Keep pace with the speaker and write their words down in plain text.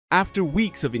After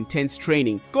weeks of intense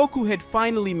training, Goku had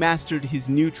finally mastered his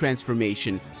new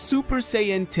transformation, Super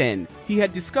Saiyan 10. He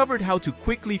had discovered how to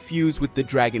quickly fuse with the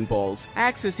Dragon Balls,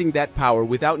 accessing that power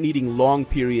without needing long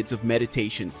periods of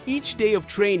meditation. Each day of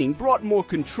training brought more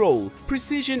control,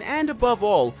 precision, and above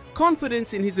all,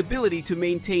 confidence in his ability to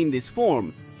maintain this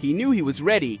form. He knew he was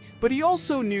ready, but he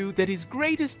also knew that his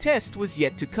greatest test was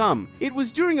yet to come. It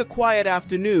was during a quiet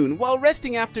afternoon, while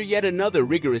resting after yet another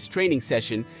rigorous training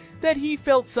session, that he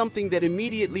felt something that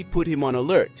immediately put him on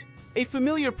alert. A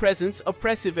familiar presence,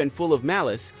 oppressive and full of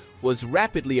malice, was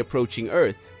rapidly approaching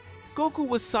Earth. Goku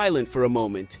was silent for a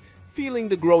moment, feeling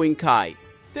the growing Kai.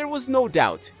 There was no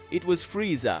doubt, it was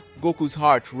Frieza. Goku's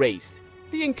heart raced.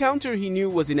 The encounter he knew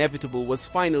was inevitable was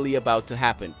finally about to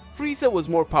happen. Frieza was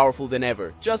more powerful than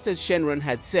ever, just as Shenron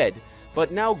had said,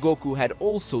 but now Goku had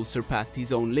also surpassed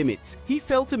his own limits. He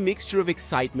felt a mixture of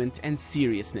excitement and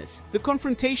seriousness. The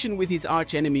confrontation with his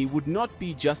archenemy would not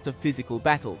be just a physical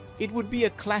battle. It would be a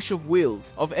clash of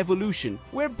wills, of evolution,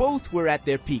 where both were at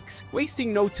their peaks.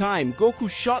 Wasting no time, Goku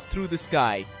shot through the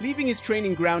sky, leaving his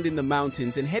training ground in the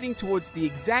mountains and heading towards the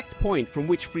exact point from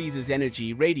which Frieza's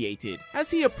energy radiated. As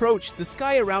he approached, the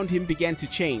sky around him began to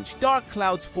change, dark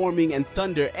clouds forming and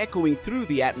thunder echoing through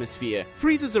the atmosphere.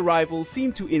 Frieza's arrival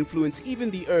seemed to influence even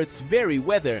the Earth's very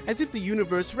weather, as if the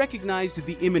universe recognized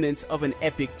the imminence of an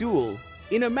epic duel.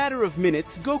 In a matter of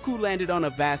minutes, Goku landed on a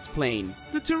vast plain.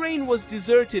 The terrain was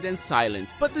deserted and silent,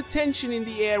 but the tension in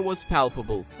the air was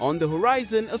palpable. On the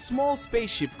horizon, a small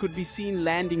spaceship could be seen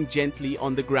landing gently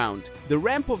on the ground. The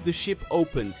ramp of the ship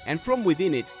opened, and from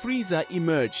within it, Frieza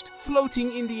emerged,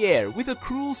 floating in the air with a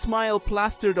cruel smile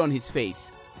plastered on his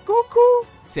face. "Goku,"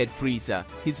 said Frieza,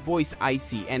 his voice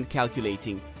icy and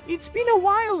calculating. "It's been a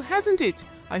while, hasn't it?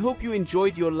 I hope you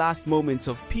enjoyed your last moments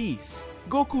of peace."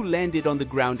 Goku landed on the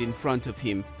ground in front of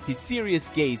him, his serious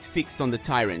gaze fixed on the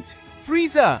tyrant.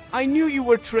 "Frieza, I knew you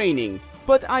were training,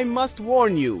 but I must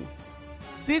warn you.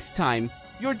 This time,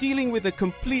 you're dealing with a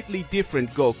completely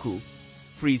different Goku."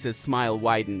 Frieza's smile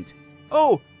widened.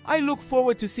 "Oh, I look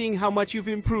forward to seeing how much you've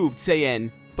improved,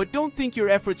 Saiyan. But don't think your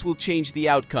efforts will change the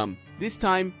outcome. This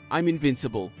time, I'm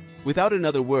invincible." Without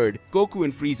another word, Goku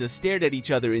and Frieza stared at each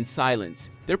other in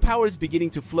silence, their powers beginning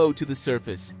to flow to the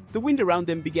surface. The wind around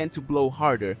them began to blow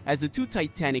harder as the two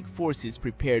titanic forces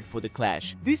prepared for the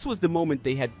clash. This was the moment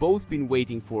they had both been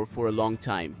waiting for a long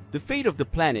time. The fate of the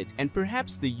planet and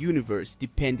perhaps the universe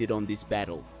depended on this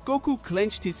battle. Goku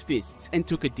clenched his fists and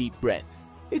took a deep breath.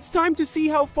 "It's time to see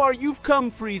how far you've come,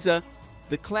 Frieza."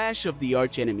 The clash of the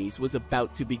archenemies was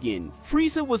about to begin.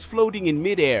 Frieza was floating in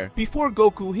mid-air. Before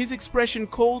Goku, his expression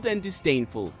cold and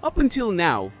disdainful. Up until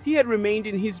now, he had remained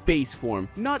in his base form,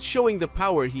 not showing the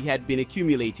power he had been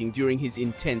accumulating during his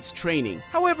intense training.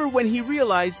 However, when he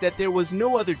realized that there was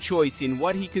no other choice in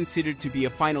what he considered to be a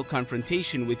final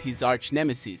confrontation with his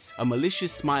arch-nemesis, a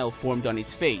malicious smile formed on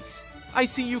his face. "I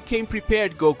see you came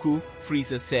prepared, Goku,"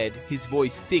 Frieza said, his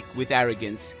voice thick with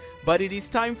arrogance. "But it is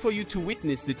time for you to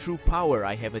witness the true power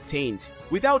I have attained."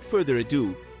 Without further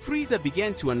ado, Frieza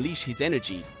began to unleash his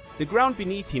energy. The ground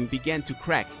beneath him began to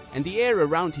crack, and the air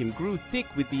around him grew thick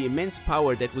with the immense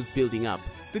power that was building up.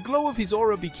 The glow of his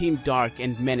aura became dark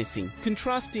and menacing,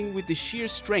 contrasting with the sheer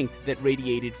strength that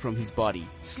radiated from his body.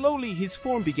 Slowly, his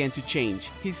form began to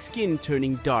change, his skin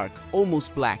turning dark,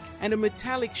 almost black, and a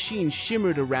metallic sheen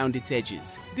shimmered around its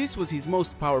edges. This was his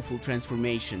most powerful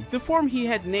transformation, the form he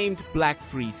had named Black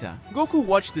Frieza. Goku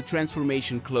watched the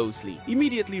transformation closely,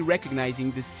 immediately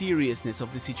recognizing the seriousness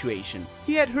of the situation.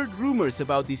 He had heard rumors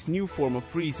about this new form of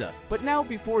Frieza, but now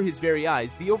before his very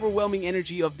eyes, the overwhelming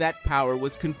energy of that power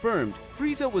was confirmed.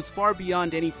 Frieza was far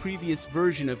beyond any previous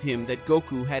version of him that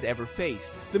Goku had ever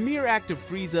faced. The mere act of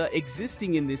Frieza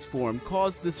existing in this form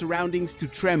caused the surroundings to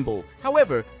tremble.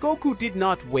 However, Goku did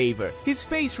not waver. His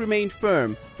face remained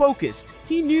firm, focused.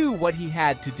 He knew what he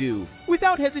had to do.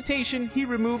 Without hesitation, he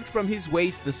removed from his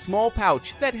waist the small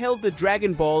pouch that held the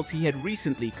Dragon Balls he had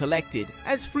recently collected.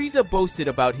 As Frieza boasted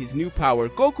about his new power,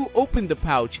 Goku opened the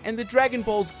pouch and the Dragon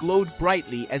Balls glowed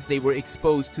brightly as they were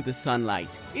exposed to the sunlight.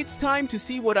 "It's time to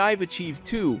see what I've achieved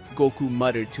too," Goku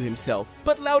muttered to himself,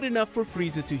 but loud enough for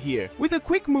Frieza to hear. With a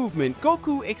quick movement,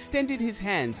 Goku extended his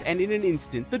hands, and in an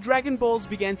instant, the Dragon Balls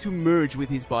began to merge with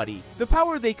his body. The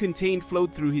power they contained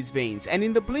flowed through his veins, and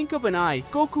in the blink of an eye,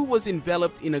 Goku was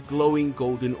enveloped in a glowing glowing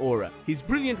golden aura. His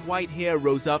brilliant white hair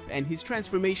rose up and his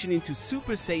transformation into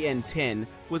Super Saiyan 10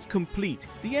 was complete.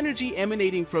 The energy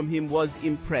emanating from him was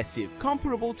impressive,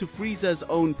 comparable to Frieza's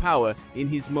own power in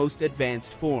his most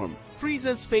advanced form.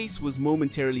 Frieza's face was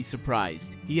momentarily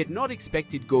surprised. He had not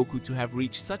expected Goku to have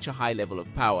reached such a high level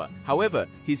of power. However,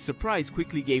 his surprise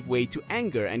quickly gave way to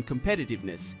anger and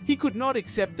competitiveness. He could not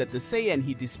accept that the Saiyan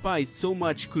he despised so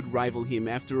much could rival him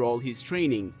after all his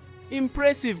training.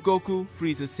 "Impressive, Goku,"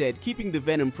 Frieza said, keeping the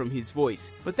venom from his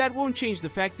voice. "But that won't change the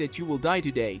fact that you will die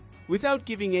today." Without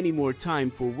giving any more time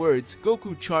for words,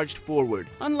 Goku charged forward.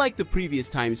 Unlike the previous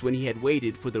times when he had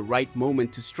waited for the right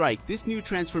moment to strike, this new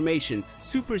transformation,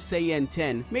 Super Saiyan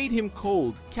 10, made him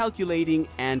cold, calculating,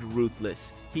 and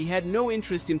ruthless. He had no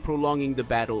interest in prolonging the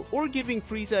battle or giving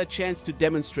Frieza a chance to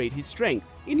demonstrate his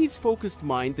strength. In his focused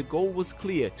mind, the goal was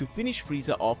clear: to finish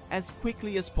Frieza off as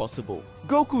quickly as possible.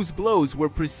 Goku's blows were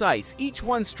precise, each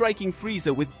one striking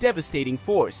Frieza with devastating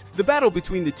force. The battle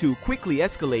between the two quickly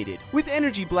escalated, with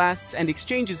energy blasts and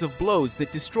exchanges of blows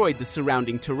that destroyed the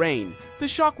surrounding terrain. The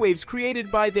shockwaves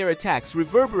created by their attacks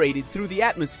reverberated through the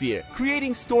atmosphere,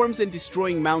 creating storms and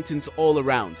destroying mountains all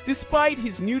around. Despite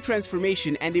his new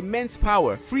transformation and immense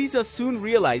power, Frieza soon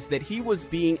realized that he was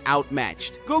being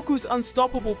outmatched. Goku's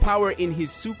unstoppable power in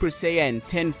his Super Saiyan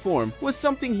 10 form was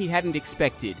something he hadn't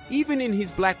expected. Even in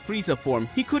his Black Frieza form,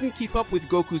 he couldn't keep up with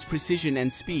Goku's precision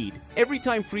and speed. Every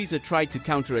time Frieza tried to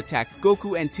counterattack,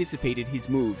 Goku anticipated his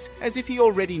moves, as if he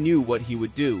already knew what he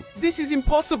would do. "This is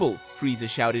impossible!" Frieza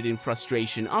shouted in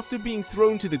frustration after being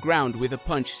thrown to the ground with a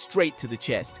punch straight to the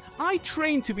chest. "I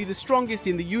trained to be the strongest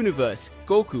in the universe."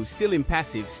 Goku, still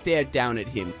impassive, stared down at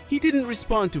him. He didn't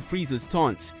respond to Frieza's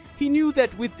taunts. He knew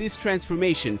that with this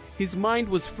transformation, his mind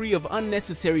was free of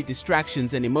unnecessary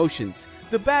distractions and emotions.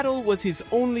 The battle was his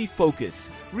only focus.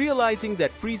 Realizing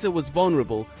that Frieza was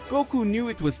vulnerable, Goku knew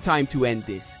it was time to end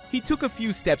this. He took a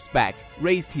few steps back,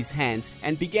 raised his hands,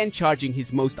 and began charging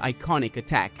his most iconic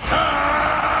attack.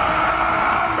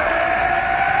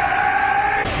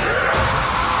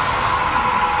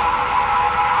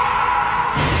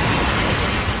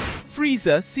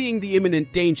 Frieza, seeing the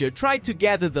imminent danger, tried to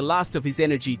gather the last of his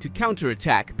energy to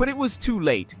counterattack, but it was too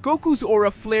late. Goku's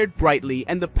aura flared brightly,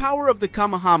 and the power of the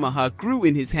Kamehameha grew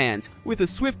in his hands. With a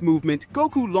swift movement,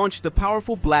 Goku launched the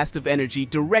powerful blast of energy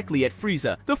directly at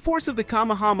Frieza. The force of the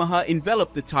Kamehameha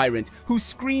enveloped the tyrant, who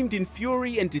screamed in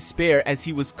fury and despair as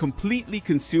he was completely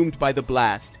consumed by the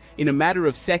blast. In a matter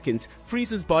of seconds,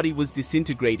 Frieza's body was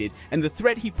disintegrated, and the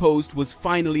threat he posed was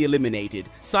finally eliminated.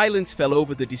 Silence fell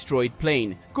over the destroyed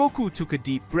plane. Goku took a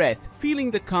deep breath,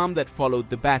 feeling the calm that followed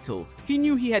the battle. He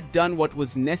knew he had done what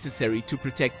was necessary to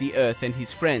protect the Earth and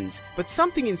his friends, but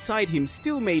something inside him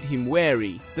still made him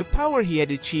wary. The power he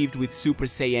had achieved with Super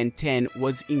Saiyan 10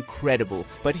 was incredible,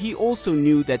 but he also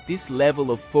knew that this level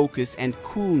of focus and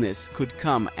coolness could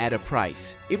come at a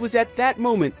price. It was at that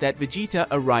moment that Vegeta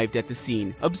arrived at the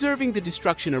scene, observing the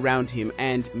destruction around him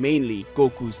and, mainly,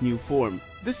 Goku's new form.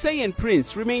 The Saiyan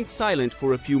Prince remained silent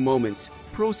for a few moments,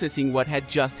 processing what had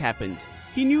just happened.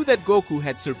 He knew that Goku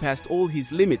had surpassed all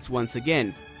his limits once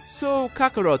again. "So,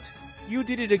 Kakarot, you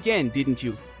did it again, didn't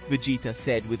you?" Vegeta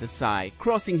said with a sigh,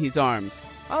 crossing his arms.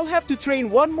 "I'll have to train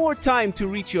one more time to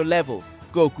reach your level."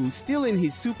 Goku, still in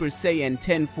his Super Saiyan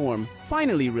 10 form,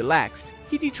 finally relaxed.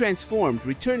 He detransformed,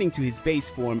 returning to his base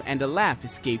form, and a laugh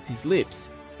escaped his lips.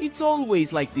 "It's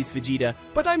always like this, Vegeta,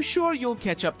 but I'm sure you'll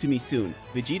catch up to me soon."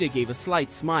 Vegeta gave a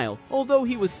slight smile, although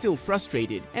he was still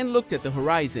frustrated, and looked at the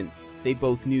horizon. They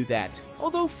both knew that,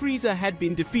 although Frieza had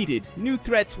been defeated, new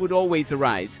threats would always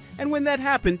arise, and when that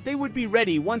happened, they would be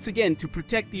ready once again to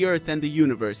protect the Earth and the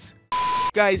universe.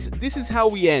 Guys, this is how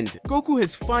we end. Goku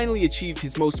has finally achieved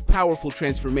his most powerful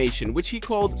transformation, which he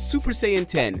called Super Saiyan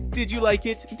 10. Did you like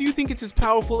it? Do you think it's as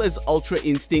powerful as Ultra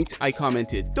Instinct? I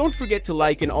commented. Don't forget to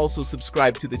like and also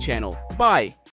subscribe to the channel. Bye!